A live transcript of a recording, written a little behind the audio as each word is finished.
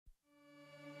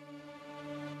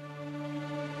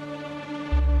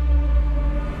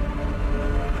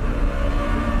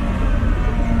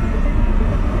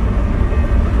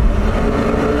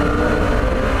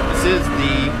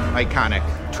iconic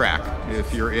track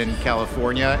if you're in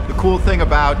California. The cool thing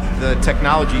about the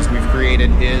technologies we've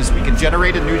created is we can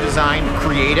generate a new design,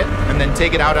 create it, and then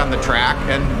take it out on the track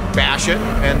and bash it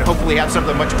and hopefully have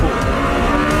something much cooler.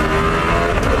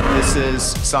 This is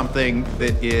something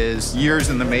that is years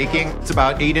in the making. It's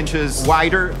about 8 inches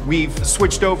wider. We've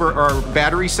switched over our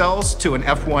battery cells to an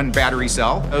F1 battery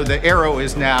cell. So the aero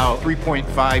is now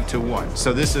 3.5 to 1.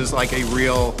 So this is like a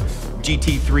real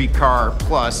GT3 car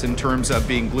plus in terms of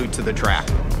being glued to the track.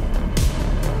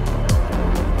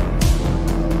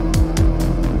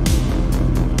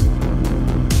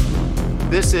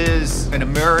 This is an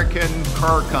American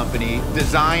car company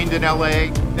designed in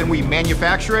LA, and we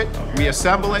manufacture it, we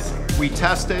assemble it, we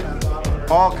test it,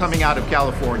 all coming out of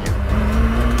California.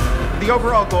 The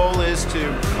overall goal is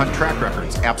to hunt track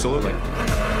records, absolutely.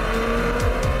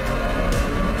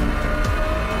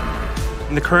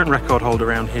 And the current record holder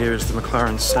around here is the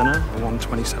McLaren Senna,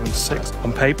 1:27.6.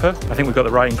 On paper, I think we've got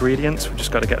the right ingredients, we've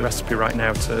just got to get the recipe right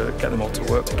now to get them all to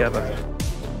work together.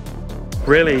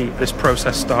 Really, this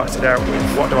process started out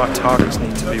with what do our targets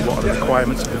need to be, what are the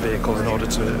requirements of the vehicle in order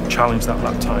to challenge that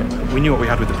lap time. We knew what we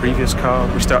had with the previous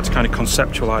car, we started to kind of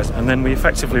conceptualize, and then we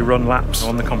effectively run laps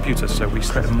on the computer. So we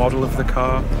create a model of the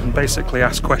car and basically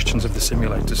ask questions of the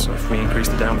simulator. So if we increase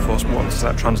the downforce, what does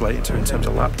that translate into in terms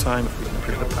of lap time? If we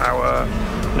improve the power,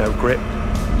 grip.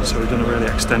 So we've done a really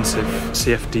extensive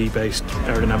CFD-based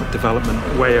aerodynamic development,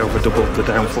 way over double the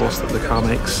downforce that the car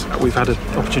makes. We've had an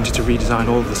opportunity to redesign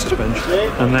all of the suspension.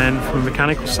 And then from a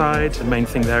mechanical side, the main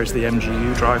thing there is the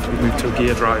MGU drive. We've moved to a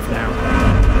gear drive now.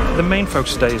 The main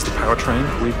focus today is the powertrain.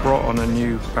 We've brought on a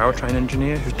new powertrain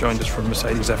engineer who's joined us from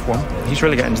Mercedes F1. He's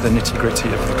really getting into the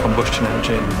nitty-gritty of the combustion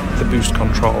engine, the boost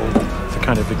control, the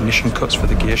kind of ignition cuts for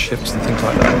the gear shifts and things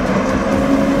like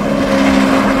that.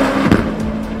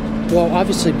 Well,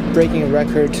 obviously breaking a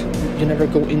record, you never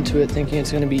go into it thinking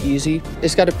it's going to be easy.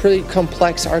 It's got a pretty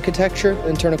complex architecture,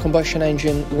 internal combustion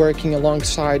engine working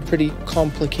alongside pretty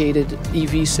complicated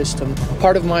EV system.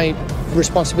 Part of my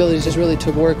responsibilities is really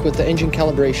to work with the engine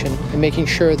calibration and making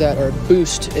sure that our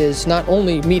boost is not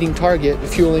only meeting target,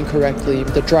 fueling correctly,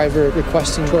 the driver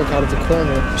requesting torque out of the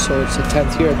corner, so it's a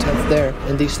 10th here, a 10th there,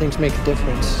 and these things make a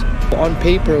difference. On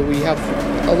paper, we have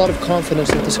a lot of confidence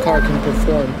that this car can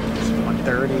perform.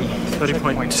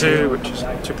 30.2, which is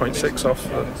 2.6 off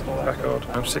the record.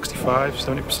 I'm 65,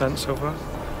 70% so far.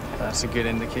 That's a good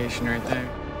indication right there.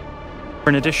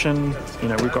 In addition,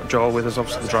 we've got Joel with us,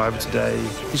 obviously the driver today.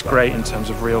 He's great in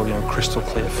terms of real, crystal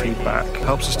clear feedback.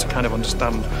 Helps us to kind of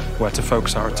understand where to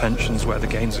focus our attentions, where the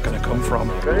gains are going to come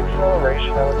from. Good acceleration,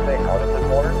 I would say, out of the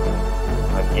corner.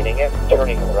 I'm getting it,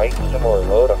 turning right, similar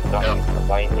load. I'm not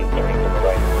combining, turning to the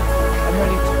right. I'm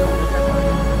ready to go.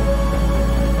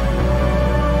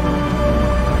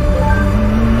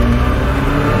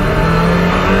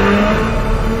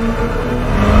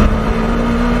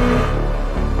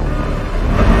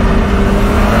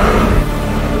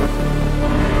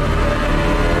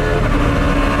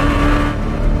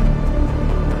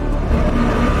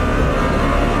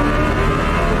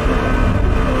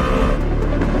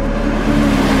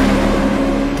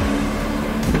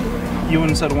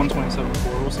 Ewan said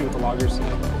 127.4. We'll see what the loggers say.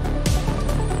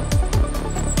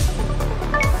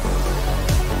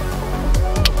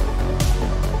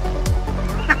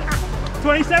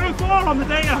 $27.4 on the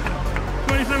data.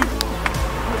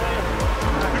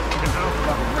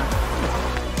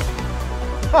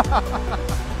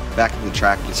 27.4. Back to the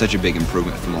track, it's such a big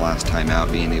improvement from the last time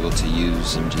out, being able to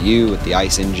use MGU with the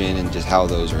ICE engine and just how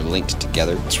those are linked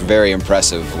together. It's very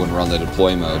impressive when we're on the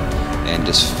deploy mode and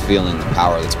just feeling the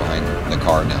power that's behind the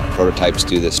car now. Prototypes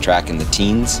do this track in the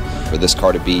teens. For this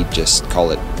car to be just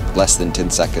call it less than 10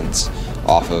 seconds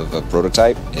off of a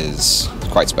prototype is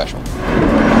quite special.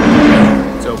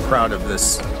 So proud of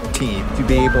this team to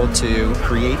be able to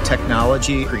create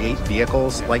technology, create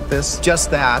vehicles like this.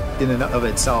 Just that in and of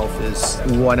itself is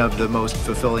one of the most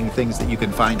fulfilling things that you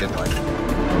can find in life.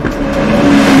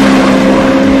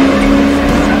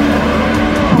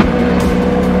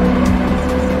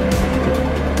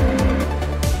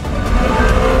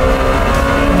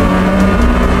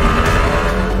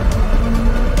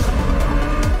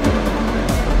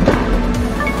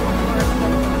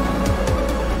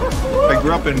 I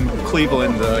grew up in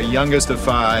Cleveland, the youngest of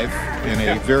 5, in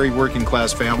a very working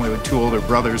class family with 2 older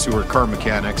brothers who were car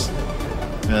mechanics,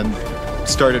 and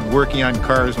started working on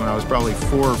cars when I was probably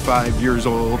 4 or 5 years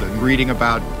old and reading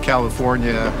about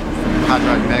California, Hot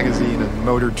Rod Magazine and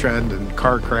Motor Trend and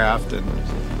Carcraft and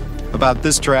about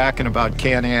this track and about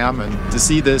Can-Am, and to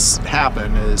see this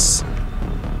happen is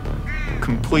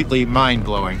completely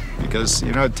mind-blowing because,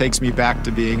 it takes me back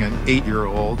to being an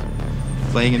 8-year-old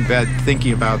laying in bed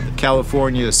thinking about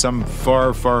California as some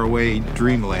far, far away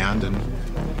dreamland,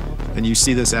 and you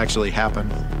see this actually happen.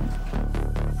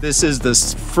 This is the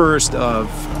first of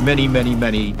many, many,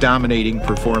 many dominating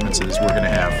performances we're going to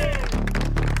have.